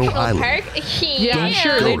Dragon National Park. Yeah, I'm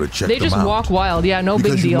sure. They just walk wild. Yeah, no big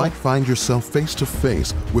deal. Because you might find yourself face to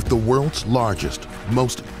face with the world's largest,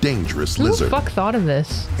 most dangerous lizard. Who the fuck thought of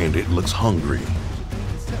this? And it looks hungry.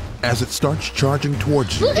 As it starts charging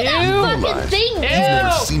towards you, look at that fucking thing. You've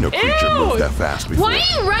never seen a creature move that fast before. Why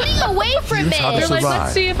are you running away from it? Here's how to survive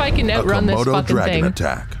let's see if I can outrun this Komodo fucking dragon thing.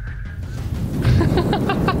 attack.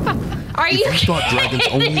 Are you If you thought dragons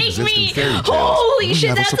only exist in fairy tales, holy we shit,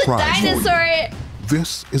 have a that's a surprise for you. dinosaur.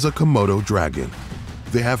 This is a Komodo dragon.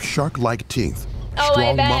 They have shark-like teeth, Oh, I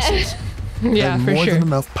strong bet. muscles, Yeah, and for more sure. than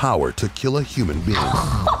enough power to kill a human being.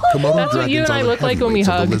 Komodo That's what dragons you and I are the look like when we heavyweights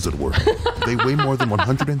of hug. the lizard world. They weigh more than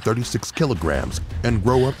 136 kilograms and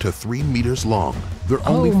grow up to 3 meters long. They're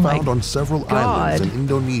only my found on several God. islands in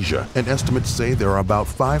Indonesia, and estimates say there are about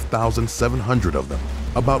 5,700 of them.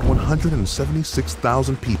 About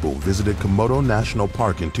 176,000 people visited Komodo National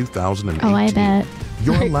Park in 2018. Oh, I bet.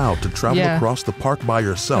 You're allowed to travel Yeah. across the park by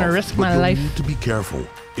yourself, Gonna risk but my you'll life. need to be careful.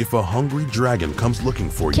 If a hungry dragon comes looking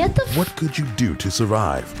for you, Get the what could you do to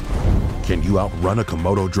survive? Can you outrun a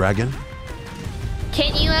Komodo dragon?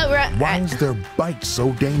 Can you outrun? Why is their bite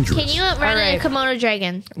so dangerous? Can you outrun All right. a Komodo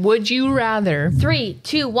dragon? Would you rather? 3,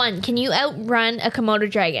 2, 1. Can you outrun a Komodo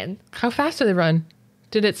dragon? How fast do they run?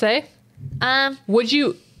 Did it say? Would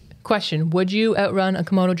you? Question: would you outrun a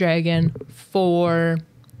Komodo dragon for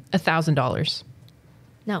 $1,000?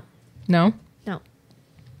 No, No. no.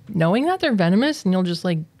 Knowing that they're venomous and you'll just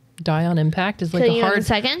like die on impact is like Kill a you in a hard.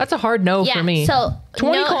 second? That's a hard no Yeah, for me. so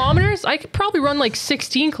 20 no- kilometers? I could probably run like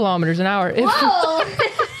 16 kilometers an hour. If, Whoa!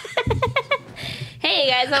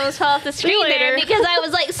 Hey guys, I almost fell off the screen there later. because I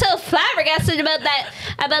was like so flabbergasted about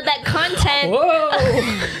that content. Whoa!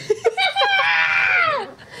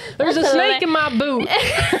 There's a That's snake in my boot.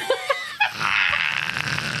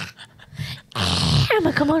 I'm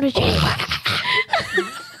a Komodo dragon.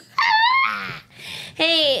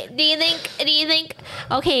 Hey, do you think?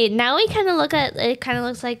 Okay, now we kind of look at it. Kind of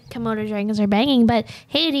looks like Komodo dragons are banging, but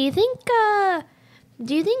hey, do you think a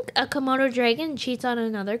Komodo dragon cheats on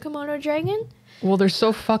another Komodo dragon? Well, there's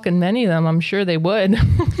so fucking many of them. I'm sure they would.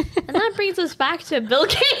 And that brings us back to Bill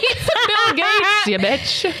Gates. Bill Gates, you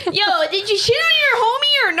bitch. Yo, did you cheat on your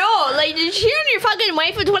homie or no? Like, did you cheat on your fucking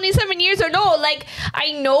wife for 27 years or no? Like,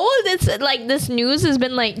 I know this news has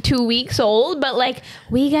been like 2 weeks old, but like,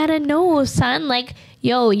 we gotta know, son. Like,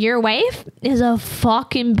 yo, your wife is a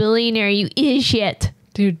fucking billionaire, you idiot.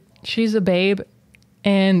 Dude, she's a babe.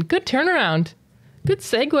 And good turnaround. Good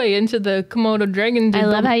segue into the Komodo dragon. I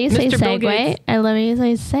love how you say Mr. Bill segue. Gates. I love how you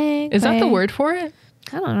say segue. Is that the word for it?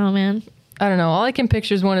 I don't know, man. I don't know. All I can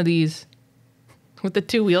picture is one of these with the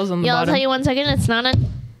 2 wheels on the Yo, I'll bottom. tell you 1 second. It's not an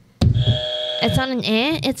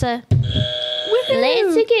eh. It's a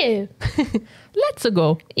let's go. Let's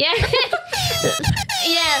go. Yeah.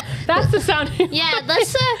 Yeah. That's the sound. Yeah,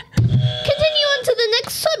 let's continue on to the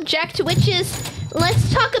next subject, which is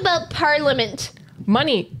let's talk about Parliament.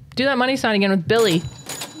 Money. Do that money sign again with Billy.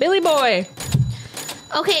 Billy boy.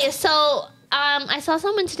 Okay, so I saw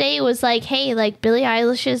someone today who was like, hey, like Billie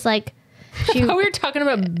Eilish is like she Oh, we were talking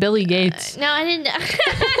about Billy Gates. no, I didn't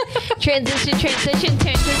transition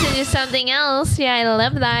to something else. Yeah, I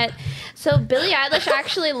love that. So Billie Eilish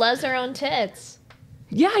actually loves her own tits.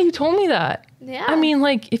 Yeah, you told me that. Yeah. I mean,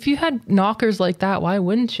 like, if you had knockers like that, why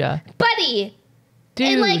wouldn't you? Buddy. Dude.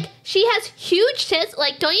 And like she has huge tits.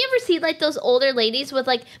 Like, don't you ever see like those older ladies with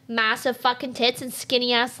like massive fucking tits and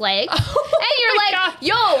skinny ass legs? And you're my like, God.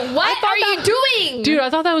 yo, what are you doing? Dude, I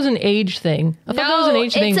thought that was an age thing. I thought that was an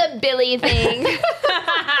age thing. It's a Billy thing.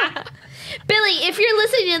 Billy, if you're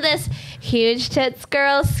listening to this, huge tits,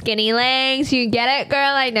 girl, skinny legs, you get it,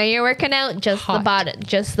 girl. I know you're working out. Just Hot.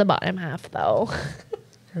 the bottom half, though.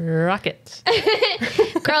 Rocket.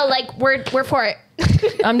 Girl, like we're for it.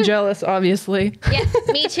 I'm jealous, obviously. Yeah,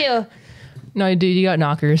 me too. No, dude, you got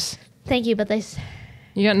knockers. Thank you, but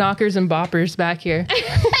You got knockers and boppers back here.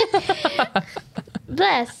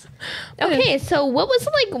 bless. Okay, so what was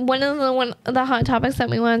like one of the hot topics that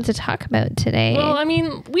we wanted to talk about today? Well, I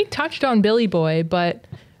mean, we touched on Billy Boy, but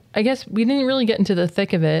I guess we didn't really get into the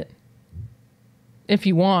thick of it. If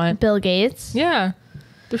you want. Bill Gates. Yeah.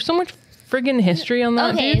 There's so much friggin' history on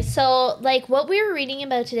that, Okay, dude? so like what we were reading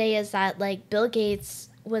about today is that like Bill Gates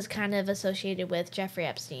was kind of associated with Jeffrey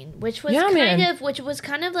Epstein, which was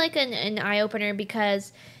kind of like an eye opener,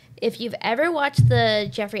 because if you've ever watched the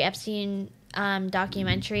Jeffrey Epstein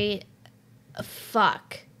documentary,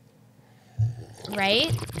 fuck,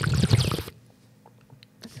 right?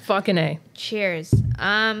 Fucking A. Cheers.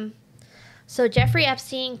 So Jeffrey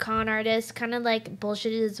Epstein, con artist, kind of like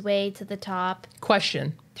bullshitted his way to the top.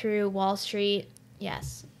 Question. Through Wall Street.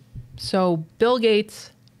 Yes. So Bill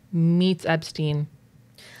Gates meets Epstein.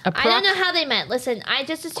 I don't know how they met. Listen, I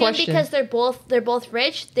just assume because they're both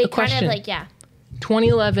rich, they kind of like, yeah.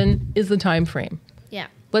 2011 is the time frame. Yeah.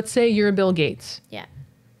 Let's say you're a Bill Gates. Yeah.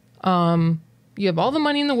 You have all the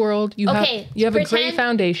money in the world. You have a great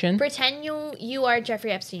foundation. Pretend you are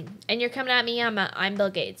Jeffrey Epstein and you're coming at me. I'm Bill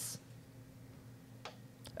Gates.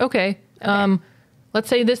 Okay. Let's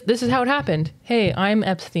say this is how it happened. Hey, I'm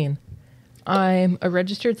Epstein. I'm a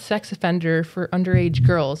registered sex offender for underage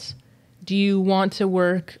girls. Do you want to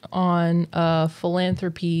work on a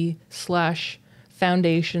philanthropy /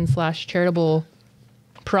 foundation / charitable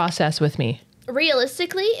process with me?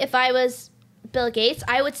 Realistically, if I was Bill Gates,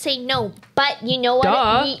 I would say no. But you know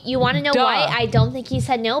what? You want to know why I don't think he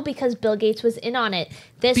said no? Because Bill Gates was in on it.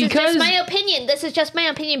 This is just my opinion.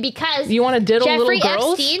 Because you want to diddle Jeffrey little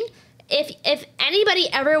girls? Epstein, if anybody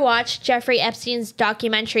ever watched Jeffrey Epstein's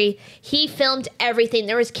documentary, he filmed everything.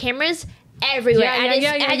 There was cameras everywhere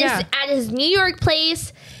at his New York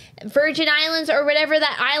place, Virgin Islands or whatever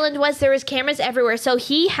that island was. There was cameras everywhere. So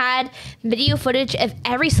he had video footage of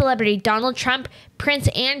every celebrity. Donald Trump, Prince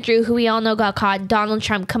Andrew, who we all know got caught. Donald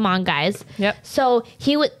Trump, come on, guys. Yep. So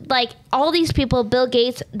he would, like, all these people, Bill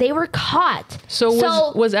Gates, they were caught.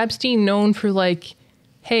 So was Epstein known for, like,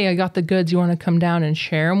 hey, I got the goods, you want to come down and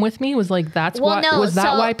share them with me? Was like,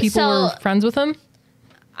 why people were friends with him?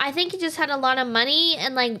 I think he just had a lot of money,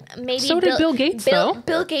 and like maybe so did Bill Gates though.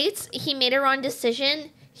 Bill Gates, he made a wrong decision.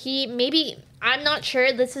 I'm not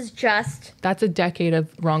sure. That's a decade of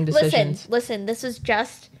wrong decisions. Listen, this is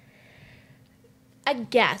just a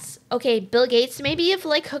guess. Okay, Bill Gates maybe have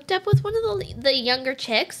like hooked up with one of the younger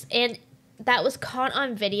chicks, and that was caught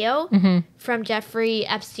on video from Jeffrey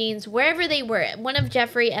Epstein's, wherever they were, one of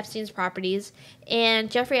Jeffrey Epstein's properties. And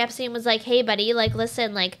Jeffrey Epstein was like, hey, buddy, like,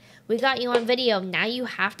 listen, like, we got you on video. Now you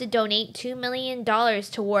have to donate $2 million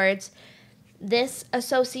towards this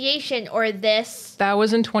association or this. That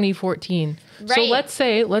was in 2014. Right. So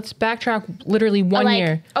let's backtrack literally one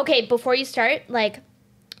year. Okay, before you start, like,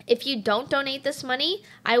 if you don't donate this money,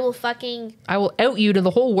 I will out you to the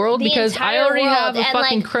whole world because I already have a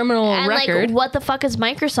fucking criminal record. Like, what the fuck is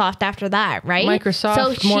Microsoft after that, right?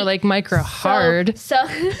 Microsoft, more like micro hard. So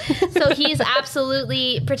he's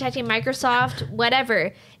absolutely protecting Microsoft,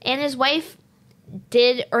 whatever. And his wife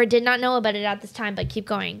did or did not know about it at this time, but keep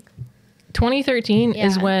going. 2013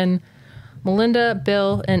 is when Melinda,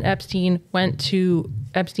 Bill, and Epstein went to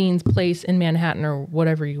Epstein's place in Manhattan or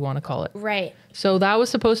whatever you want to call it. Right. So that was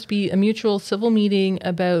supposed to be a mutual civil meeting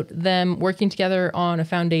about them working together on a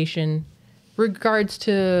foundation regards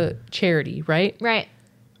to charity, right? Right.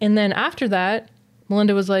 And then after that,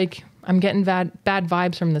 Melinda was like, I'm getting bad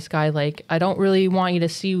vibes from this guy. Like, I don't really want you to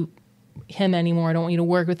see him anymore. I don't want you to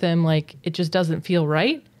work with him. Like, it just doesn't feel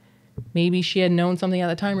right. Maybe she had known something at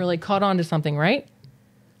the time or like caught on to something, right?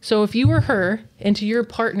 So if you were her and to your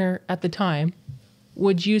partner at the time,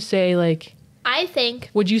 would you say like...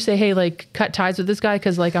 Would you say, hey, like, cut ties with this guy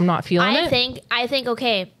because, like, I'm not feeling it? I think,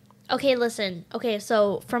 okay, listen. Okay,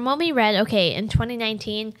 so from what we read, in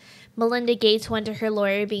 2019, Melinda Gates went to her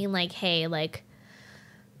lawyer being like, hey, like,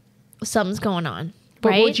 something's going on,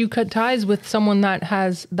 But would you cut ties with someone that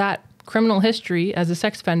has that criminal history as a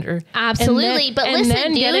sex offender? Absolutely,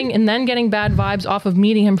 and then getting bad vibes off of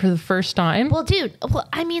meeting him for the first time? Well, dude,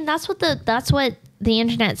 I mean, that's what the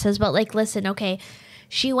internet says, but, like, listen, okay,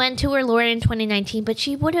 she went to her lawyer in 2019, but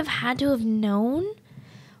she would have had to have known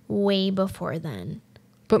way before then.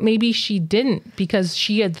 But maybe she didn't because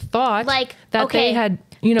she had thought they had,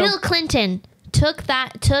 Bill Clinton took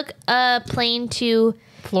a plane to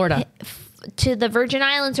Florida, to the Virgin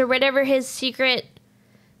Islands or whatever his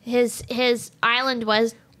island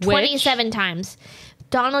was 27 times.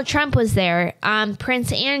 Donald Trump was there.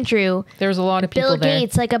 Prince Andrew. There's a lot of people there. Bill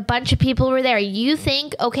Gates, like a bunch of people were there. You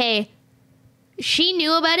think, she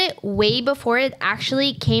knew about it way before it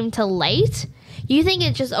actually came to light? You think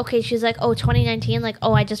it's just, she's like, 2019, like,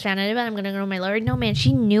 I just found out about it, I'm going to go to my lawyer. No, man,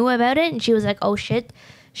 she knew about it, and she was like,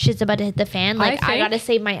 shit's about to hit the fan. Like, I got to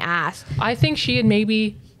save my ass. I think she had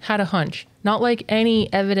maybe had a hunch. Not like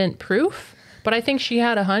any evident proof, but I think she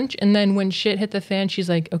had a hunch, and then when shit hit the fan, she's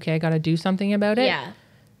like, okay, I got to do something about it. Yeah.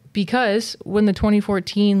 because when the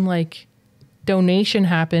 2014 like donation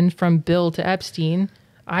happened from Bill to Epstein,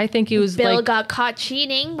 I think it was Bill got caught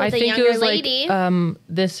cheating with a younger lady. Like,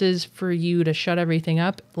 this is for you to shut everything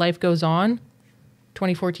up. Life goes on.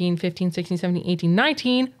 2014, 15, 16, 17, 18,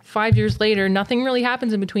 19. 5 years later, nothing really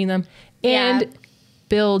happens in between them. And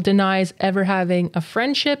Bill denies ever having a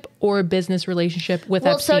friendship or a business relationship with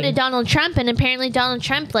Epstein. So did Donald Trump, and apparently Donald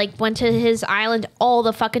Trump like went to his island all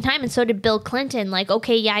the fucking time, and so did Bill Clinton. Like,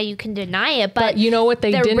 okay, yeah, you can deny it, but you know what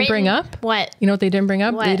they didn't bring up? What? You know what they didn't bring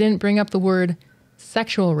up? What? They didn't bring up the word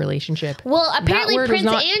sexual relationship. Well, apparently Prince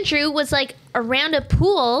Andrew was like around a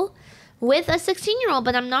pool with a 16-year-old,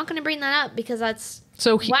 but I'm not going to bring that up because that's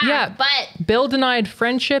but Bill denied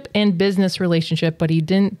friendship and business relationship, but he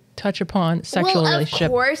didn't touch upon sexual relationship.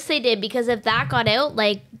 Of course they did, because if that got out,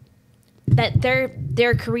 like that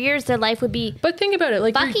their careers, their life would be But think about it,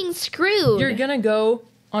 like fucking screwed. You're going to go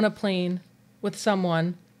on a plane with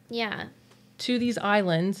someone to these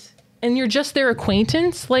islands and you're just their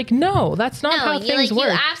acquaintance? Like, no, that's not how things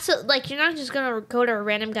work. You're not just going to go to a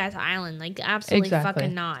random guy's island. Like, absolutely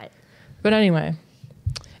fucking not. But anyway,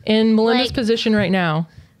 in Melinda's position right now,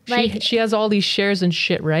 she has all these shares and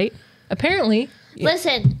shit, right? Apparently.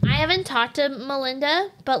 Listen, I haven't talked to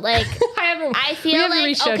Melinda, but like I feel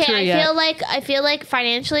like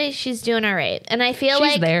financially she's doing all right. And I feel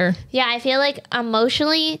she's there. Yeah, I feel like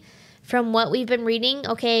emotionally, from what we've been reading,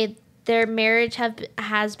 okay, their marriage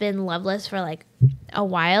has been loveless for like a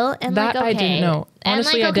while, and that like, okay, I didn't know.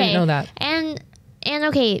 Honestly, I didn't know that. And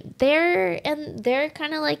okay, they're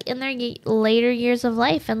kind of like in their later years of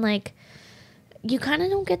life, and like you kind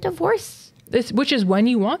of don't get divorced. Which is when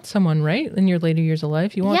you want someone, right? In your later years of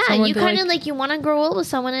life, you want someone. You kind of like you want to grow old with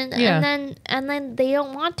someone, and then they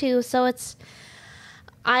don't want to. So it's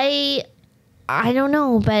I don't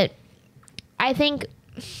know, but I think.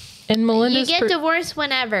 And Melinda's you get divorced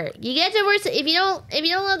whenever. You get divorced if you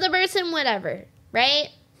don't love the person, whatever, right?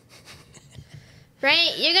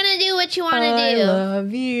 Right? You're gonna do what you want to do. I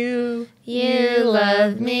love you. You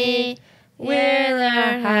love me. We're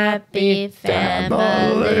a happy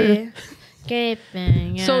family.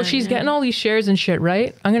 So she's getting all these shares and shit,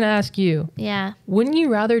 right? I'm gonna ask you. Yeah. Wouldn't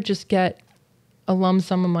you rather just get a lump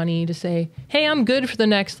sum of money to say, hey, I'm good for the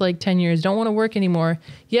next like 10 years. Don't want to work anymore.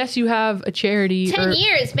 Yes, you have a charity. 10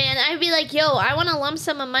 years, man. I'd be like, yo, I want a lump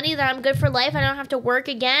sum of money that I'm good for life. I don't have to work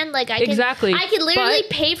again. Like I could literally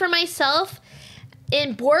pay for myself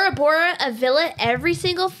in Bora Bora a villa every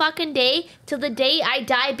single fucking day till the day I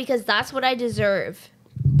die, because that's what I deserve.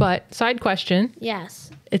 But side question.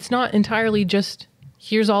 Yes. It's not entirely just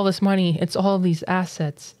here's all this money. It's all of these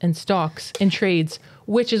assets and stocks and trades.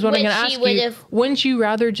 Which is what I'm going to ask you. Wouldn't you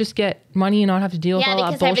rather just get money and not have to deal with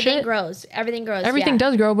all that bullshit? Yeah, because everything grows. Everything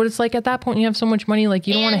does grow, but it's like at that point you have so much money, like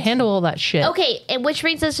you don't want to handle all that shit. Okay, and which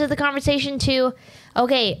brings us to the conversation to,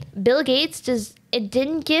 okay, Bill Gates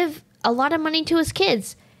didn't give a lot of money to his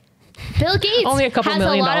kids. Bill Gates only a couple million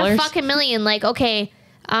has a lot dollars. of fucking million. Like, okay,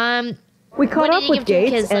 we caught up with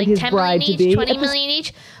Gates and his bride to be 20 million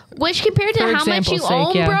each, which compared to how much you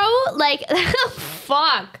own, bro, like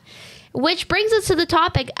fuck. Which brings us to the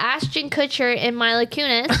topic: Ashton Kutcher and Mila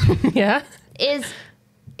Kunis. Yeah, is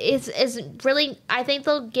really. I think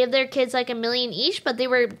they'll give their kids like $1 million each, but they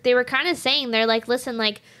were kind of saying, they're like, listen,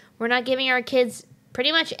 like we're not giving our kids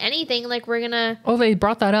pretty much anything. Like we're gonna. Oh, they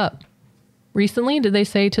brought that up recently. Did they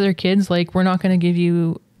say to their kids like, we're not going to give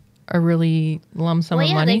you a really lump sum of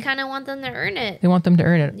money? They kind of want them to earn it. They want them to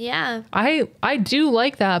earn it. Yeah, I do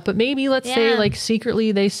like that, but maybe let's say like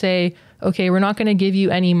secretly they say, okay, we're not going to give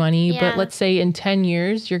you any money, but let's say in 10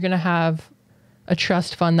 years, you're going to have a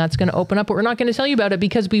trust fund that's going to open up, but we're not going to tell you about it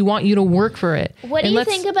because we want you to work for it. What do you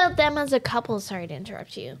think about them as a couple? Sorry to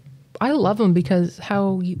interrupt you. I love them because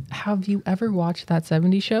have you ever watched that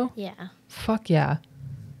 70s show? Yeah. Fuck yeah.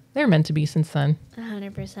 They're meant to be since then.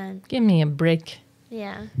 100%. Give me a break.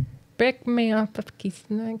 Yeah. Break me off a kiss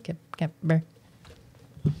and I get break.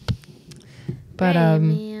 But Pick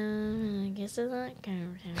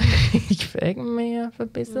me up a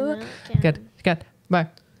piece of that. Good. Bye.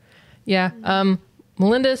 Yeah.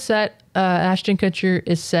 Melinda's set. Ashton Kutcher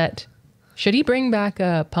is set. Should he bring back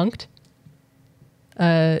Punk'd?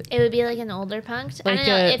 It would be like an older Punk'd.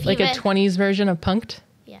 Like a 20s version of Punk'd.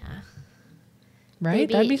 Yeah. Right?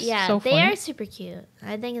 That'd be so funny. They are super cute.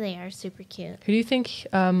 I think they are super cute. Who do you think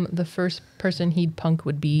the first person he'd punk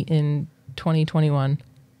would be in 2021?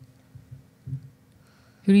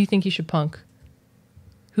 Who do you think he should punk?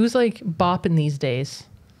 Who's like bopping these days?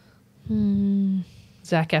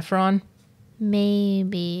 Zac Efron?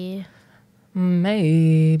 Maybe.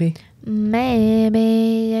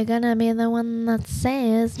 Maybe you're gonna be the one that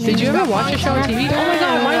says. Did you ever watch a show on TV? Oh my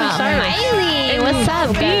God, Miley Cyrus. Miley, what's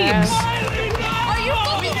up, girl?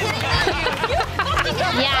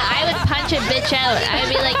 Yeah, I would punch a bitch out. I would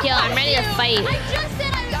be like, yo, I'm ready to fight.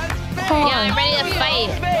 Yeah, I'm ready to fight.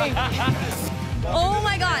 Oh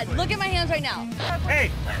my God, look at my hands right now. Hey.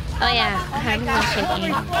 Oh yeah, I'm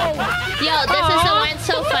shaking. Yo, this is the one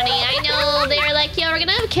so funny. I know they were like, yo, we're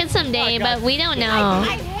gonna have kids someday, but we don't know.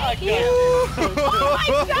 I hate you. Oh my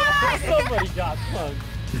God. Somebody got plugged.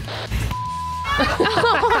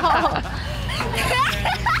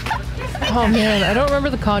 Oh man, I don't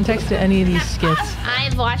remember the context to any of these skits.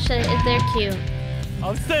 I've watched it. They're cute.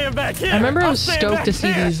 I'm staying back here. I remember I was stoked to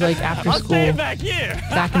see these like after school back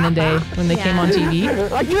in the day when they came on TV.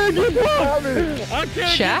 I can't get down.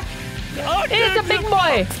 Shaq? It's a big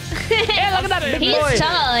boy. Yeah, look at that big boy. He's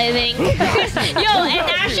tall, I think. Yo, and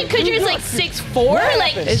Ashton Kutcher's like 6'4".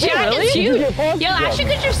 Like, Shaq is huge. Yo, Ashton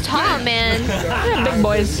Kutcher's tall, man. Yeah, big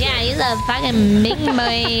boys. Yeah, he's a fucking big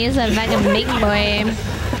boy. He's a fucking big boy.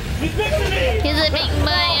 He's a big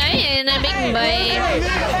boy. I ain't a big boy.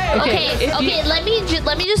 Okay.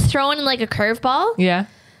 Let me just throw in like a curveball. Yeah.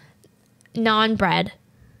 Non-bread,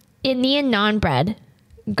 Indian non-bread,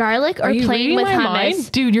 garlic or plain with hummus.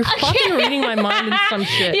 Mind? Dude, you're fucking reading my mind in some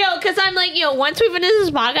shit. Yo, because I'm like, once we finish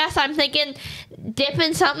this podcast, I'm thinking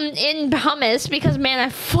dipping something in hummus because man, I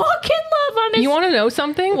fucking love hummus. You want to know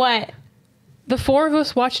something? What? The four of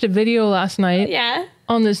us watched a video last night. Yeah.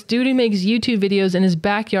 On this dude who makes YouTube videos in his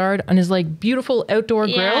backyard on his like beautiful outdoor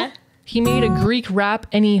grill. He made a Greek wrap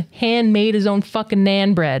and he handmade his own fucking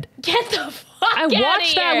naan bread. Get the fuck I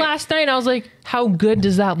watched that last night and I was like, how good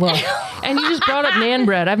does that look? And you just brought up naan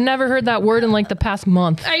bread. I've never heard that word in like the past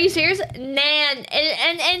month. Are you serious? Naan.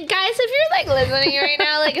 And guys, if you're like listening right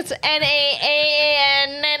now, like it's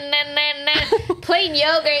N-A-A-N, plain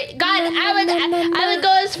yogurt. God, I would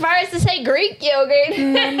go as far as to say Greek yogurt.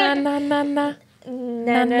 Na na na na na.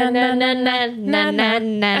 Na na na na na na na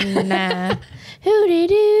na na. If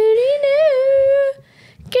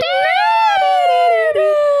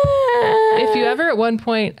you ever at one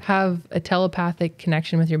point have a telepathic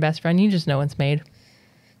connection with your best friend, you just know it's made.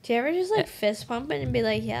 Do you ever just like fist pump it and be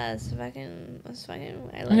like, yeah, it's fucking, I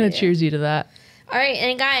love I'm gonna cheers you to that. All right,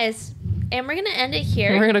 and guys, and we're gonna end it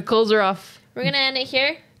here. We're gonna close her off. We're gonna end it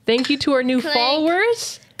here. Thank you to our new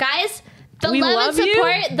followers, guys. The love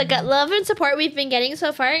and support we've been getting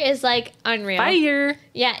so far is like unreal. Fire.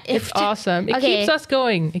 Yeah, it's awesome. It keeps us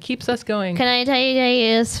going. It keeps us going. Can I tell you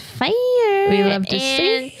guys, fire? We love to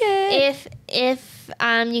see it. If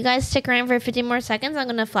you guys stick around for 50 more seconds, I'm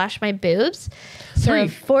gonna flash my boobs. So 3,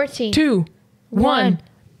 14, 2, 1.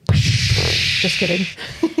 Just kidding.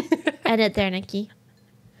 Edit there, Nikki.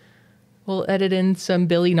 We'll edit in some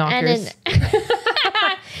Billy knockers.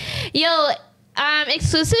 Yo.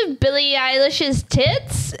 Exclusive Billie Eilish's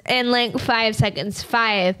tits in like 5 seconds.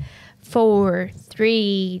 5, 4,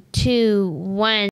 3, 2, 1.